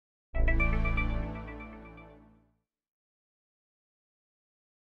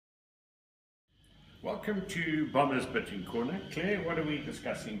Welcome to Bomber's Bitting Corner. Claire, what are we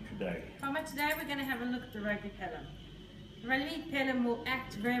discussing today? Bomber, today we're going to have a look at the Rugby Pelham. The Rugby Pelham will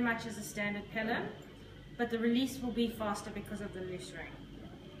act very much as a standard Pelham, but the release will be faster because of the loose ring.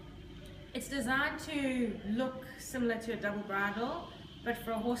 It's designed to look similar to a double bridle, but for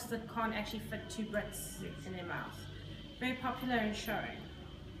a horse that can't actually fit two bits in their mouth. Very popular in showing.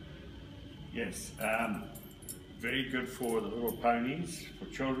 Yes, very good for the little ponies, for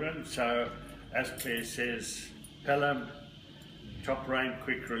children. So, as Claire says, Pelham, top rein,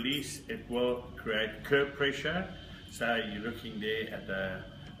 quick release. It will create curb pressure. So you're looking there at a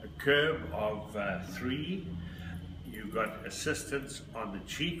curb of 3. You've got assistance on the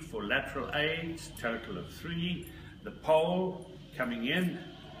cheek for lateral aids, total of 3. The pole coming in,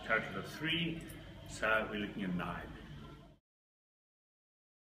 total of 3. So we're looking at 9.